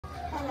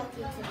Hello,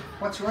 teacher.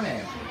 What's your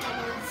name?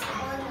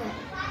 Khôi.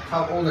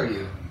 How old are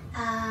you?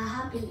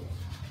 Happy.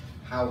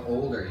 How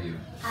old are you?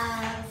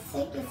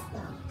 6 years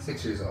old.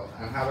 6 years old.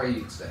 And how are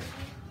you today?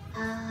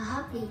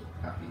 Happy.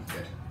 Happy,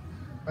 good.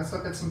 Let's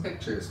look at some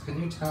pictures.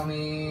 Can you tell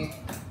me,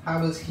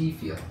 how does he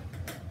feel?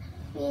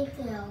 We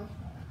feel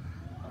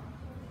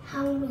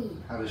hungry.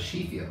 How does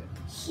she feel?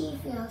 She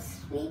feels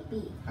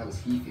sleepy. How does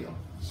he feel?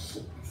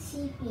 She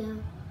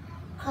feels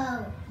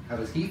cold. How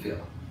does he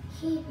feel?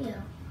 He feels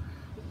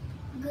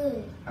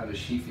good. How does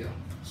she feel?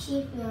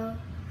 She feels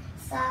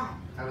sad.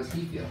 How does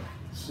he feel?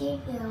 She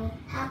feels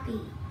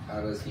happy.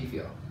 How does he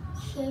feel?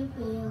 She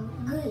feels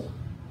good.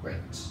 Great.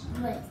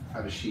 Great.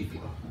 How does she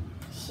feel?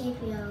 She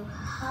feels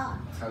hot.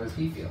 How does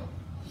he feel?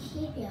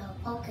 She feels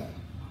okay.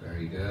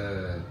 Very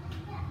good.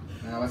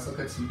 Now let's look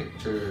at some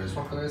pictures.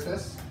 What color is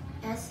this?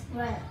 It's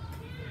red.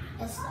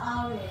 It's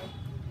orange.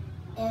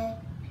 It's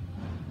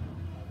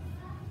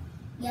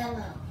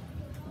yellow.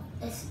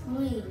 It's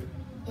green.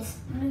 It's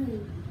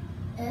blue.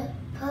 It's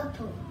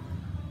purple.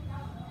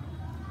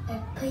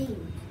 It's pink.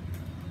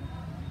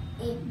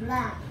 It's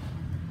black.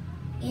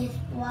 It's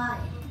white.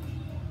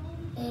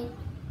 It's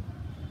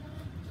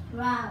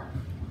brown.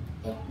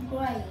 It's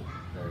gray.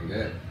 Very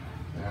good.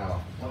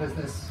 Now, what is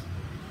this?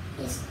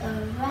 It's a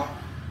red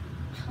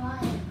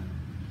triangle.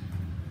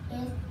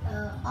 It's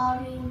an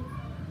orange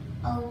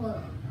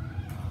oval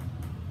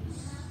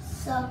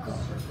circle.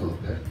 Circle,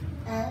 good.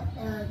 And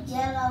a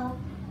yellow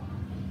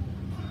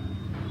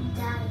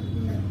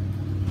diamond.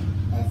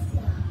 It's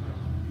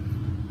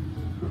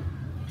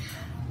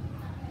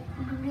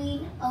a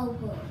green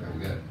oval. Very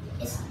good.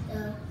 It's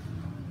a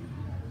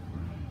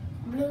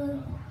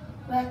blue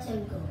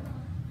rectangle.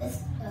 It's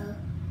a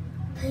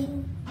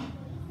pink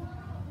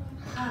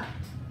heart.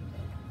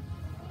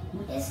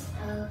 It's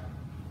a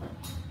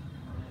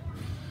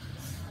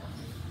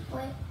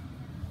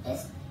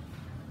it's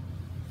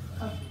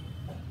a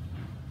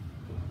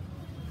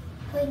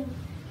pink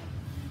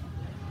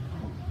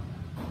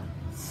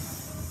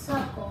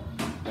circle.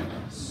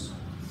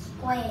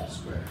 Square.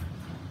 Square.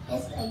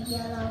 It's a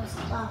yellow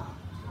star.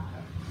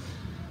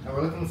 Now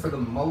we're looking for the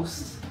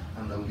most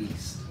and the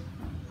least.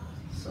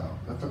 So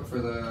let's look for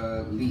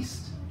the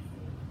least.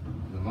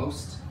 The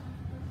most.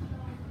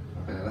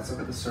 Okay, let's look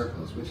at the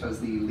circles. Which has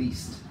the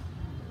least?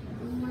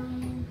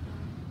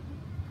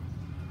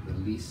 The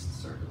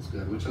least circles.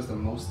 Good. Which has the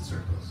most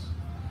circles?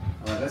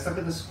 Alright, let's look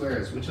at the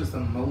squares. Which has the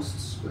most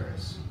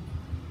squares?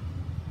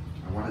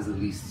 And what is the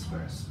least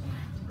squares?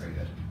 Very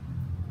good.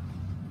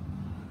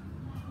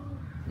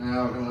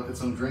 Now we're going to look at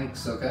some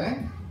drinks,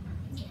 okay?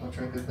 What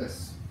drink is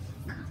this?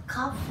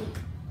 Coffee.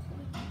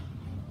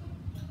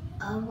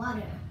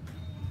 Water.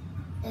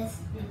 It's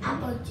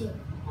apple juice.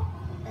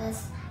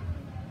 It's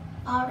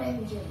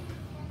orange juice.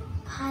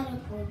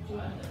 Pineapple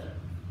juice.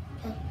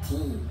 A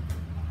tea.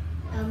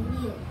 A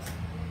milk.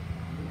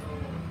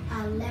 A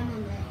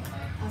lemonade.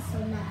 A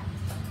soda.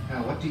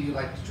 Now, what do you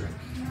like to drink?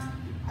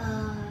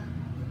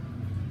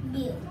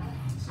 Milk.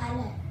 I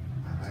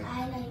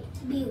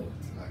like milk.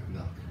 You like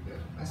milk.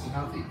 Good. Nice and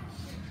healthy.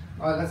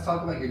 Alright, let's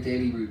talk about your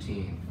daily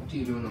routine. What do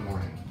you do in the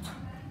morning?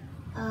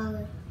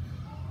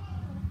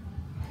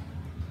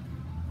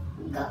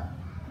 Go.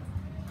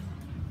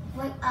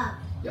 Wake up.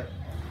 Yep.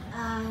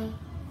 I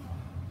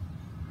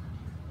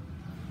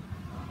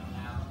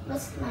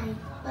brush my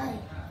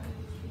face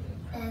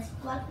and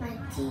brush my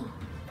teeth.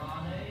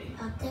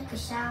 I take a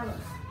shower.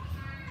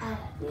 I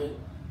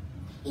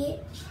eat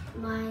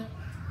my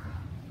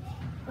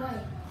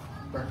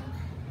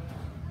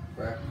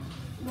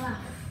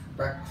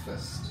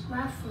breakfast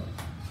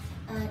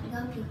and go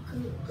to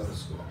school. Go to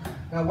school.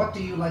 Now, what do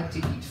you like to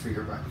eat for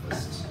your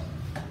breakfast?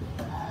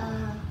 Go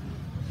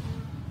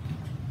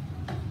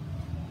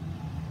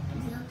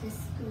to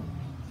school.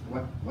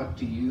 What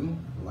do you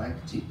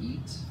like to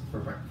eat for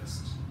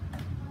breakfast?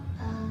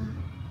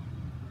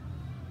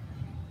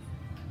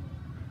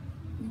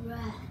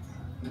 Bread.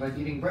 You like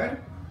eating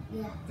bread?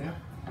 Yeah. Yeah.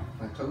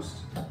 Like toast?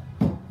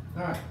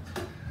 Alright.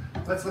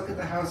 Let's look at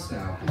the house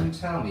now. Can you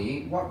tell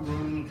me, what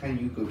room can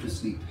you go to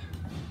sleep?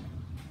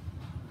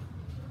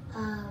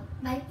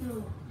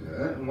 Bedroom.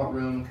 Good. And what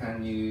room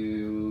can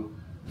you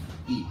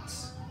eat?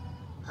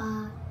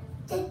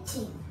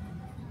 Kitchen.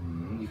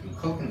 You can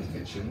cook in the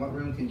kitchen. What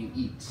room can you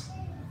eat?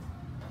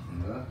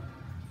 In the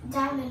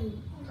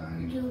Dining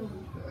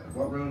room. Good.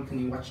 What room can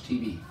you watch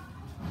TV?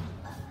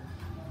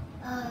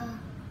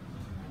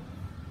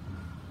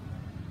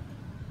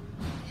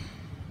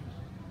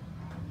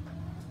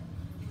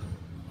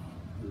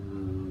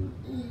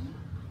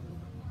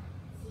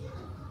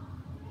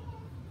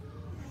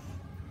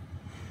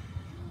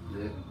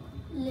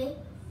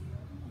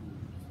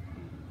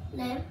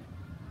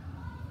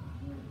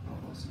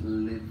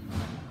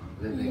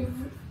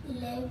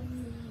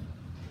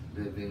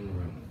 Living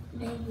room.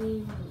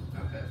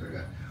 Okay, very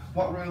good.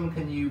 What room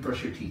can you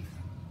brush your teeth?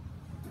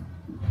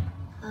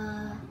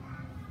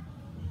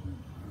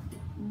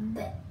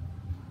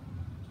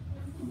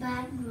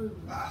 Bedroom.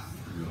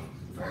 Bathroom.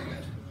 Very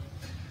good.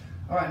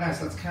 Alright,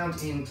 nice. Let's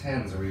count in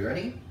tens. Are we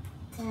ready?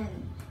 10,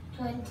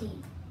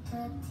 20,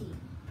 30,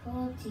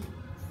 40,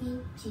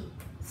 50,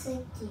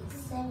 60,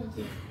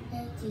 70,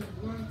 80,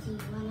 90,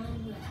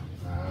 100.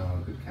 Wow,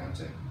 good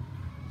counting.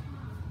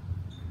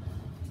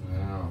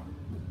 Now,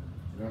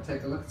 we're going to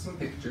take a look at some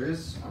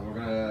pictures and we're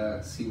going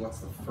to see what's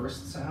the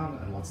first sound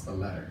and what's the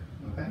letter,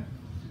 okay?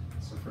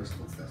 So first,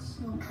 what's this?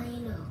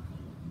 Volcano.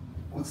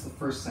 What's the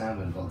first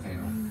sound in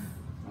volcano? And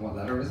what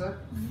letter is it?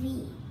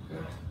 V.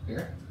 Good.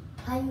 Here?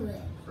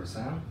 Penguin. First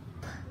sound?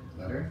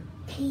 Letter?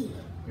 P.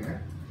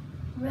 Here?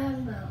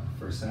 Rainbow.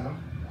 First sound?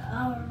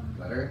 R.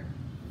 Letter?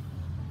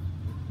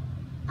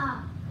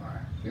 R.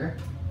 R. Here?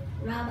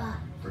 Robot.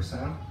 First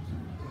sound?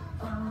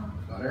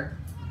 Letter?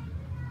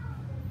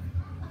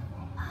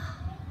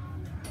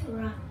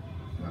 R.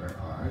 Letter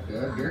R.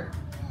 Good. Here?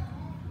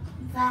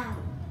 Van.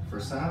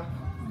 First sound?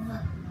 V.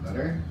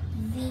 Letter?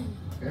 V.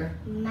 Here?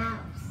 Mouse.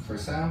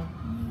 First sound?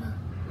 M.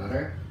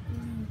 Letter?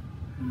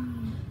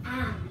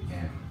 Am.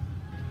 N.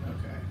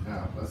 Okay.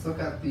 Now, let's look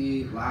at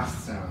the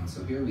last sound.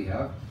 So here we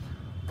have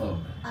ub.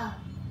 Up.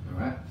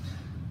 Alright?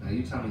 Now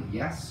you tell me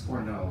yes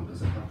or no.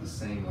 Does it have the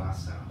same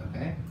last sound?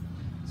 Okay?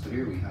 So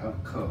here we have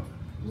cub,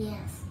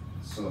 Yes.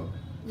 sub,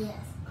 Yes.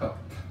 cup,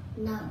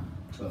 No.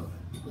 tub.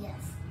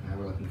 Yes. Now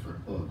we're looking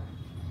for ug.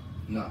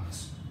 Nut,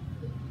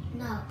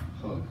 No.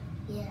 hug,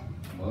 Yeah.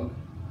 mug,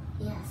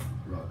 Yes.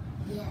 rug.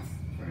 Yes.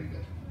 Very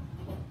good.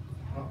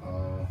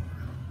 Uh-oh.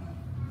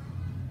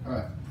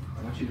 Alright,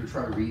 I want you to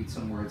try to read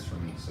some words for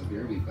me. So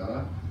here we've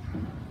got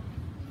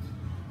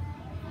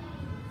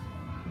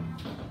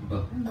b,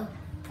 B.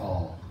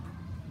 all,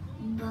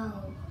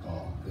 Bow.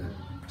 all, good.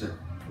 D,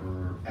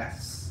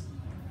 s,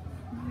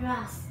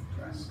 Grass.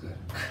 dress, good.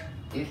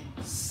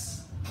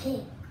 It's,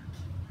 Kick.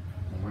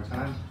 one more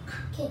time.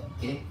 Kick.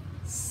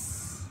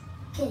 It's,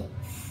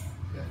 Kicks.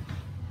 good.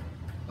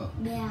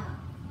 Bell.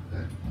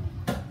 Good.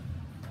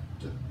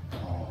 D,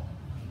 all,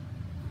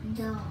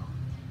 Dog.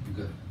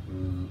 good.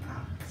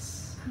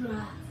 Glass,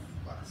 Grass.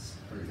 glass,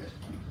 very good.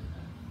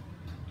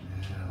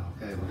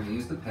 Okay, we're going to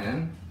use the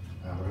pen.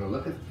 We're going to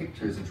look at the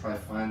pictures and try to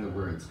find the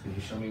words. Can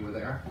you show me where they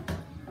are?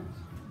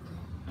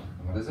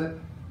 And what is it?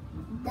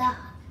 Dog.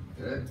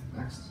 Good.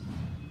 Next.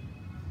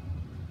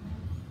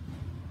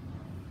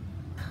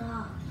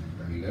 Car.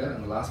 Very good.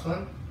 And the last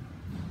one?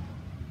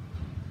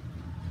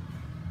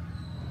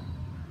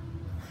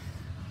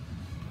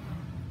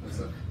 Let's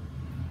look.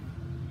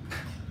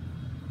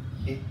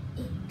 It.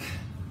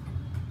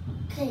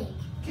 Cake.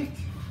 Kick.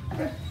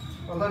 Good.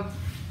 Well done.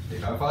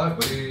 Big high five,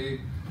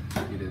 buddy.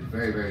 You did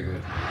very, very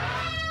good.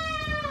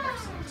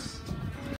 Excellent.